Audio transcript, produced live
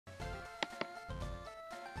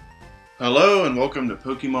Hello and welcome to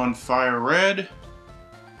Pokemon Fire Red.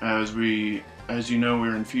 As you know,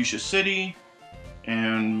 we're in Fuchsia City,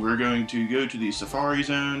 and we're going to go to the Safari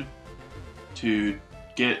Zone to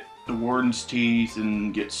get the Warden's teeth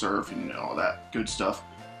and get Surf and all that good stuff.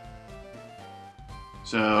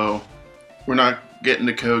 So, we're not getting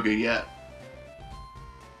to Koga yet.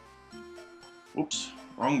 Whoops,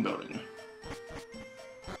 wrong building.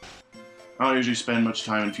 I don't usually spend much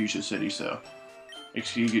time in Fuchsia City, so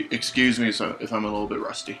excuse me if I'm a little bit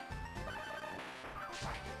rusty.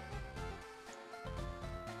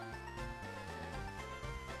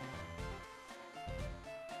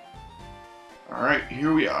 Alright,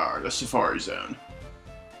 here we are, the Safari Zone.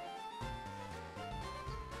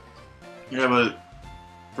 Yeah, but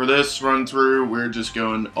for this run through, we're just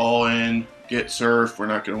going all in, get Surf. We're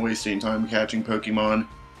not going to waste any time catching Pokemon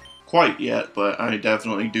quite yet, but I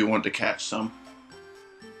definitely do want to catch some.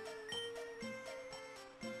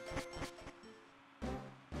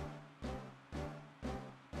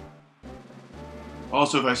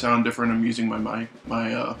 Also, if I sound different, I'm using my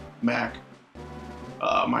Mac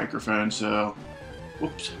microphone, so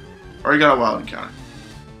whoops. Already got a wild encounter.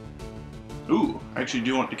 Ooh, I actually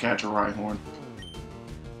do want to catch a Rhyhorn.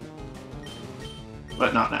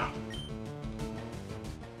 But not now.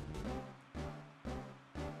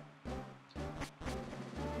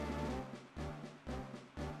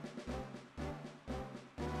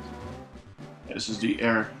 This is the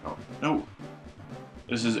air. Oh, no.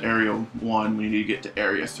 This is Area 1. We need to get to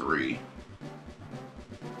Area 3.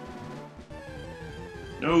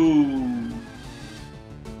 No.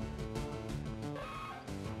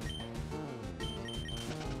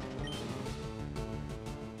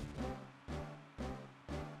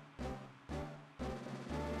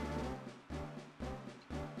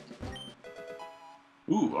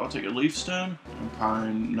 Ooh, I'll take a Leaf Stone. I'm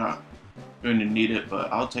probably not going to need it,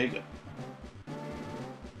 but I'll take it.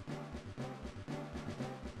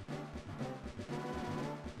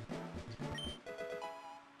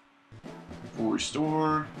 Full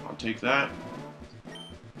Restore, I'll take that.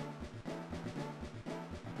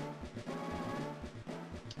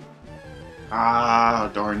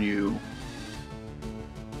 Ah, darn you.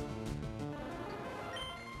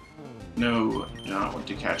 No, I do not want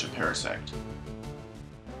to catch a Parasect.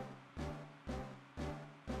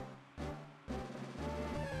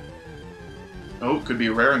 Oh, could be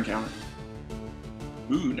a rare encounter.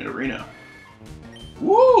 Ooh, Nidorino.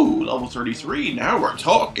 Woo, level 33, now we're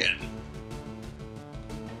talking.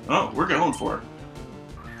 Oh, we're going for it.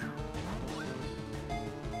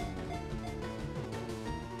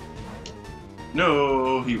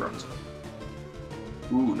 No, he runs.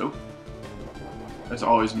 Ooh, nope. That's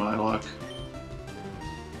always my luck.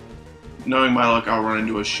 Knowing my luck, I'll run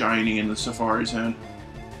into a shiny in the Safari Zone.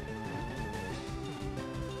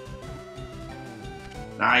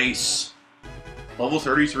 Nice. Level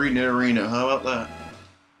 33 Nidorino, how about that?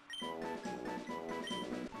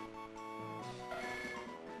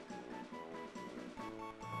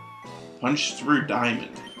 Punch through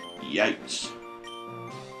Diamond. Yikes.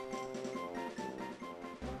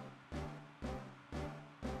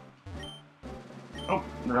 Oh,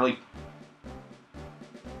 really?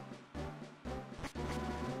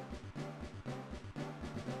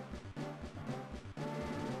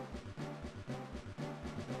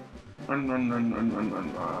 Run, run, run, run, run,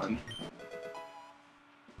 run, run.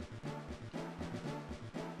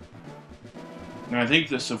 And I think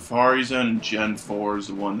the Safari Zone in Gen 4 is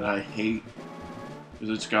the one that I hate. Because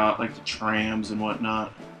it's got, like, the trams and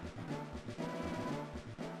whatnot.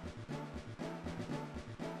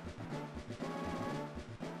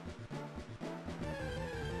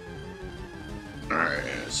 Alright,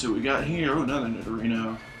 so we got here, oh, another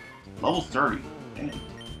Nidorino. Level 30. Damn.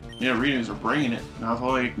 Nidorinos are bringing it. Now if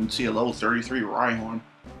only I can see a level 33 Rhyhorn.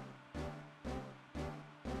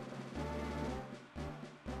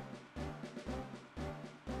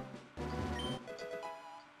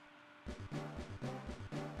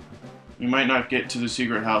 We might not get to the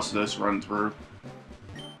secret house this run through.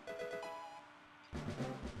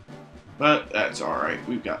 But that's alright,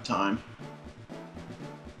 we've got time.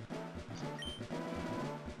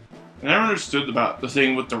 I never understood about the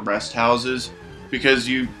thing with the rest houses, because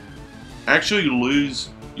you actually lose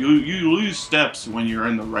you lose steps when you're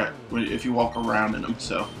in the if you walk around in them,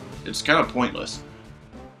 so it's kind of pointless.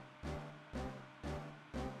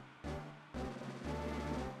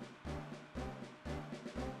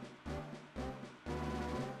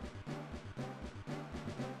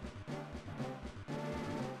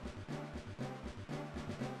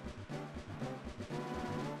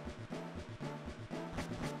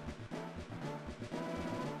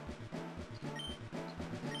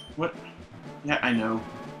 What? Yeah, I know.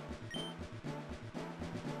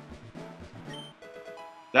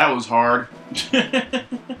 That was hard.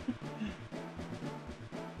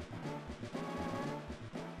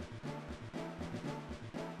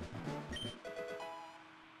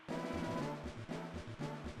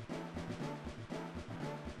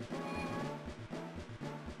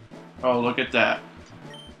 Oh, look at that.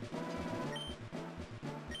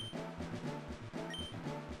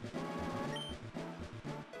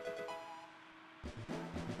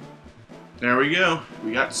 There we go.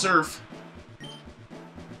 We got surf.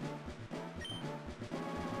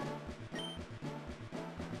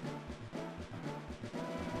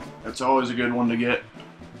 That's always a good one to get.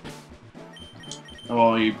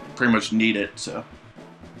 Well, you pretty much need it, so.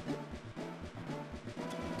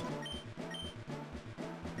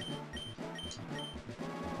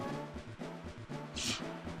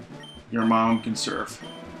 Your mom can surf.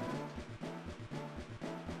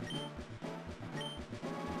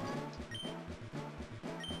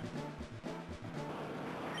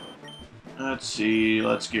 Let's see,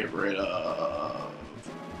 let's get rid of...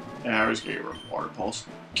 Yeah, let's get rid of Water Pulse.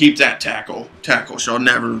 Keep that tackle. Tackle shall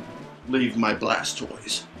never leave my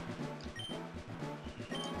Blastoise.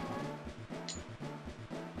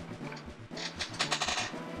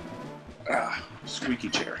 Ah, squeaky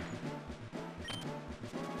chair.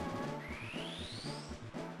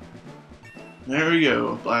 There we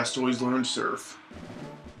go. Blastoise learned Surf.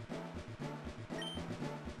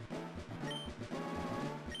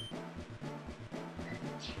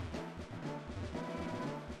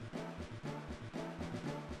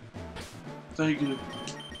 I thought you could...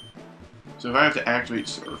 So if I have to activate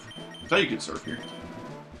Surf, I thought you could Surf here.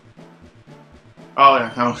 Oh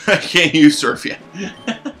yeah, I can't use Surf yet.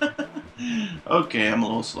 Okay, I'm a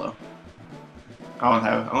little slow.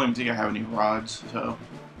 I don't even think I have any rods, so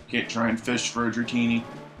can't try and fish for a Dratini.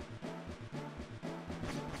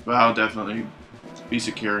 But I'll definitely be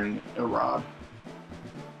securing a rod.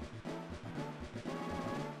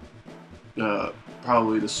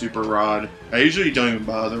 Probably the super rod. I usually don't even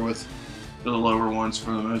bother with the lower ones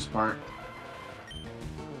for the most part.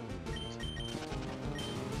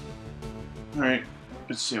 Alright,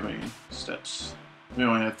 let's see how many steps. We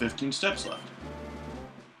only have 15 steps left.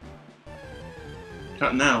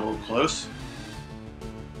 Cutting that a little close.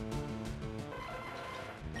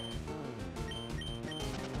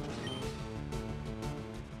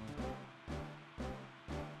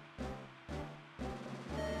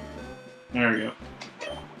 There we go.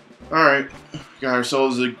 Alright, got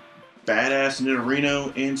ourselves a badass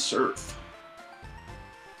Nidorino and Surf.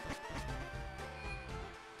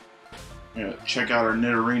 Yeah, check out our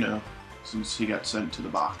Nidorino since he got sent to the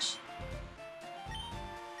box.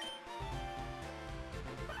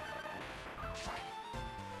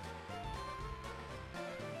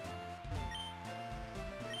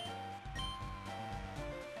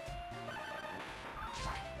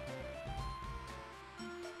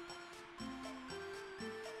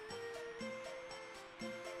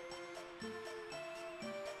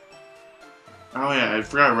 Oh yeah, I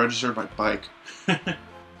forgot to register my bike.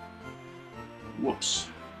 Whoops.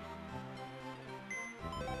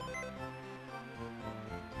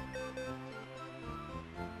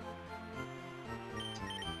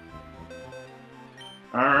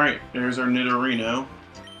 Alright, there's our Nidorino.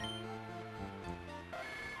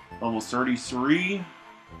 Level 33.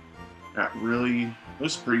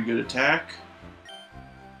 That's pretty good attack.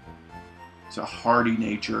 It's a hardy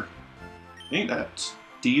nature. I think that's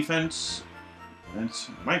defense. It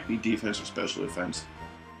might be defense or special defense.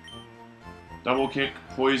 Double kick,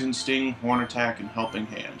 poison sting, horn attack, and helping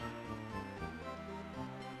hand.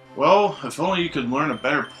 Well, if only you could learn a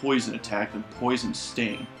better poison attack than poison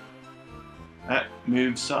sting. That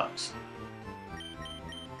move sucks.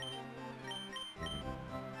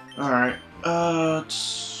 Alright, I'm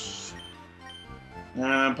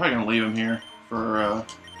probably gonna leave him here for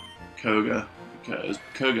Koga, because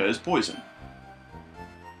Koga is poison.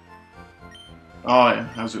 Oh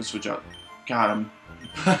yeah, I was gonna switch out. Got him.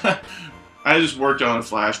 I just worked on a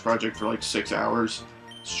Flash project for like 6 hours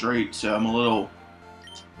straight, so I'm a little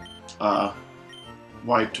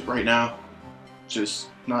wiped right now. Just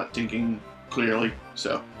not thinking clearly,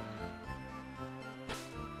 so.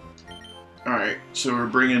 Alright, so we're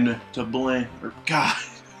bringing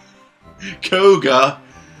Koga.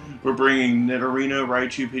 We're bringing Nidorino,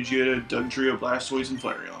 Raichu, Pidgeotto, Dugtrio, Blastoise, and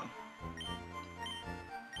Flareon.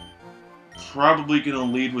 Probably gonna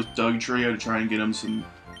lead with Dugtrio to try and get him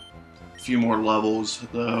a few more levels,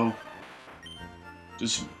 though.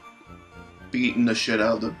 Just beating the shit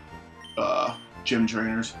out of the gym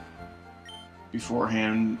trainers before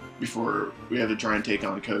we have to try and take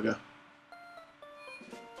on Koga.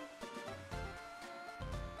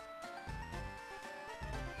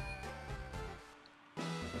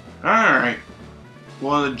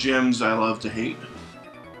 one of the gyms I love to hate.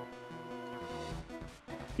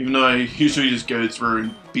 Even though I usually just go through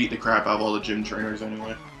and beat the crap out of all the gym trainers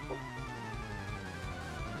anyway.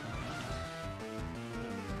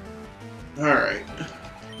 Alright.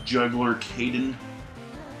 Juggler Caden.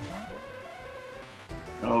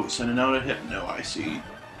 Oh, sending out a Hypno, I see.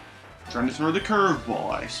 Trying to throw the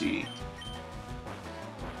curveball, I see.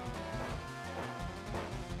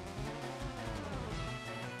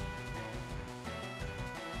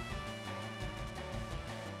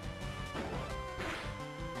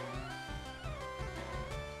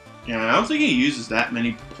 Yeah, I don't think he uses that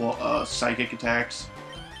many psychic attacks.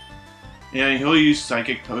 Yeah, he'll use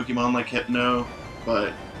psychic Pokemon like Hypno,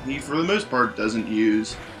 but he, for the most part, doesn't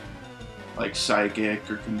use like psychic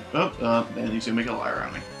or... man, he's gonna make a liar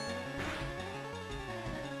on me.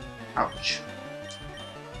 Ouch.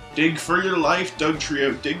 Dig for your life,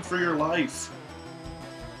 Dugtrio. Dig for your life.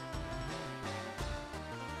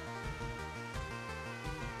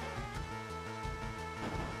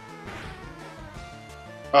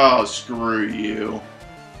 Oh, screw you.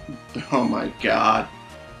 Oh my god.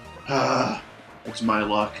 That's my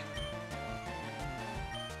luck.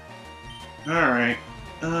 Alright.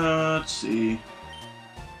 Let's see.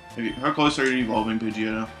 How close are you to evolving,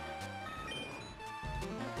 Pidgeotto?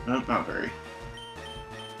 Nope, not very.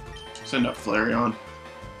 Send up Flareon.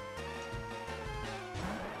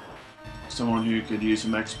 Someone who could use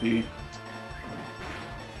some XP.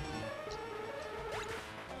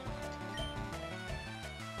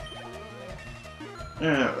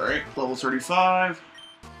 Alright, level 35.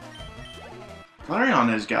 Flareon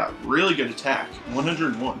has got really good attack.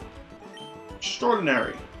 101.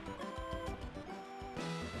 Extraordinary.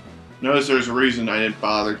 Notice there's a reason I didn't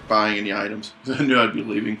bother buying any items. I knew I'd be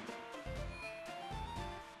leaving.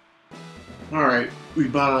 Alright, we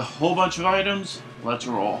bought a whole bunch of items. Let's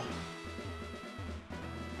roll.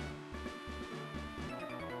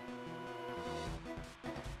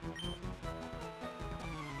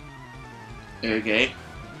 Okay.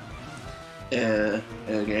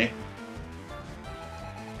 Okay.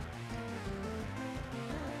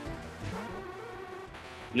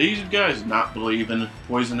 These guys not believe in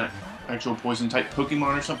poison, actual poison type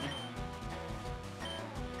Pokemon or something?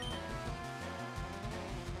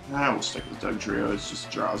 I will stick with Dugtrio, it's just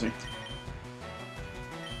drowsy.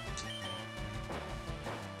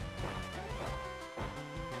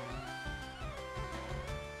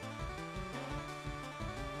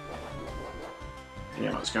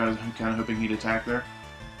 Damn, I was kind of hoping he'd attack there.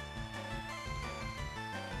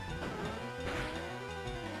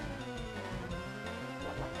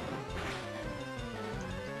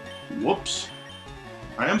 Whoops.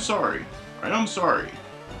 I am sorry. I am sorry.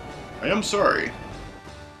 I am sorry.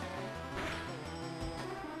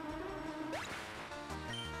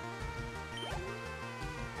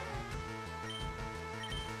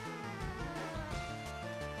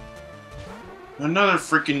 Another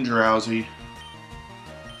freaking drowsy.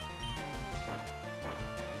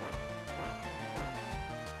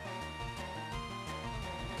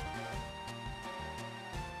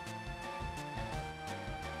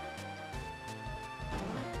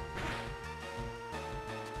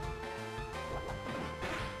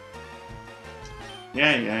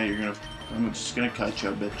 Yeah, you're gonna... I'm just gonna cut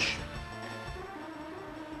you, bitch.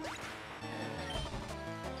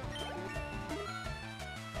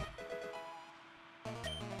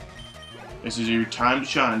 This is your time to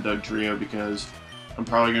shine, Dugtrio, because I'm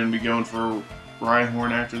probably gonna be going for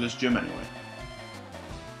Rhyhorn after this gym anyway.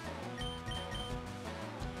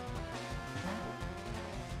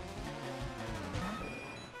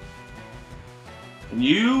 And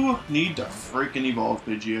you need to freaking evolve,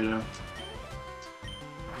 Pidgeotto.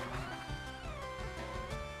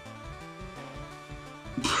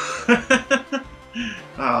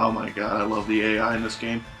 Oh my god, I love the AI in this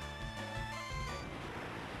game.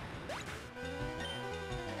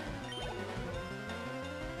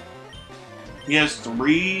 He has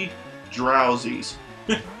 3 Drowsies.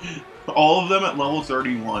 All of them at level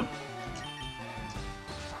 31.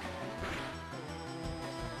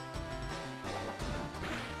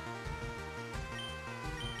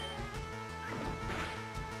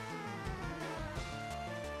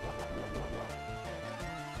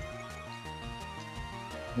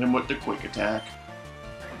 And with the quick attack.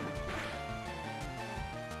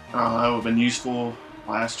 That would have been useful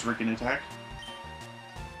last freaking attack.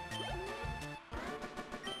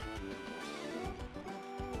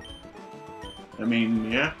 I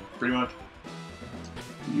mean, yeah, pretty much.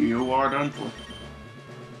 You are done for.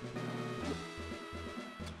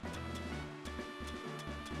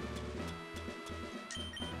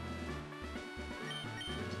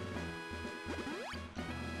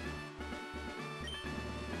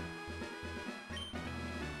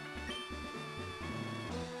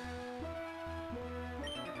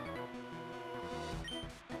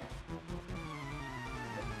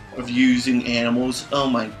 of using animals. Oh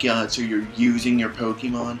my god, so you're using your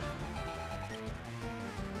Pokemon?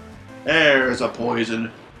 There's a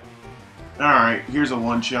poison. Alright, here's a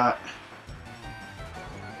one-shot.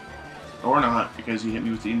 Or not, because he hit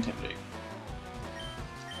me with the Intimidate.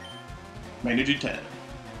 Magnitude 10.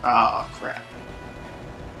 Ah, crap.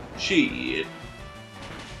 Shit.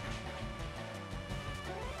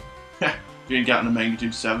 If you had gotten a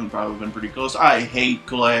Magnitude 7, probably would have been pretty close. I hate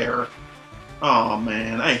Glare. Oh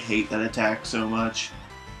man, I hate that attack so much.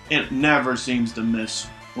 It never seems to miss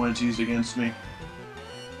when it's used against me.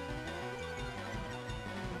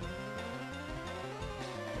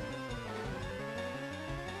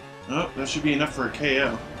 Oh, that should be enough for a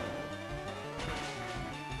KO.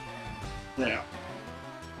 Yeah.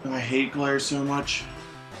 I hate Glare so much.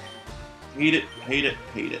 Hate it, hate it,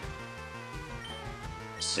 hate it.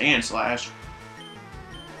 Sand Slash.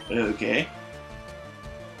 Okay.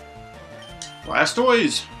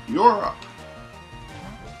 Blastoise, you're up.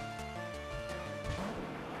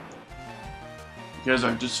 Because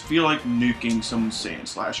I just feel like nuking some Sand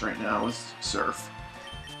Slash right now with Surf.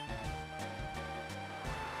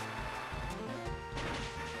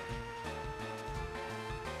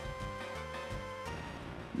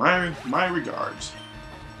 My regards.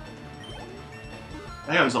 I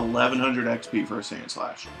think it was 1100 XP for a Sand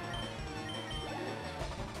Slash.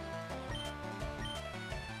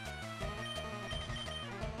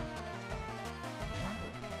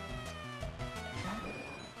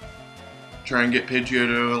 Try and get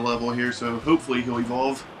Pidgeotto a level here, so hopefully he'll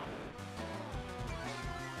evolve.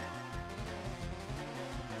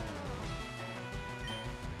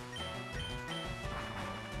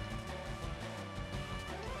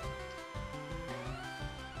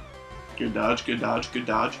 Good dodge, good dodge, good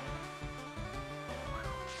dodge.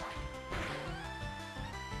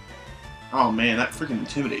 Oh man, that freaking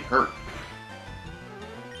Intimidate hurt.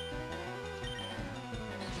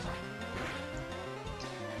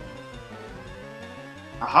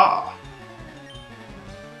 Aha!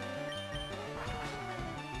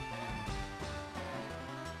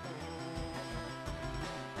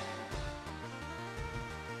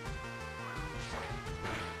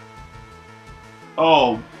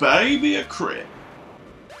 Oh, baby, a crit.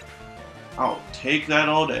 I'll take that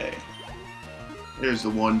all day. There's the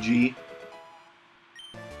 1G.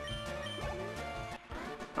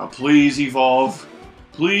 Now please evolve.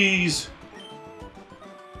 Please.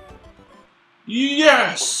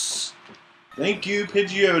 Yes! Thank you,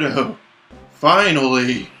 Pidgeotto.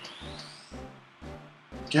 Finally.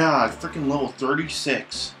 God, freaking level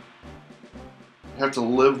 36. I have to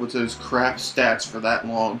live with those crap stats for that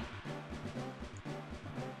long.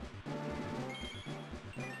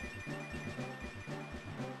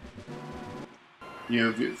 You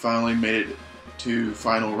have finally made it to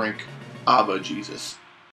final rank. Abba Jesus.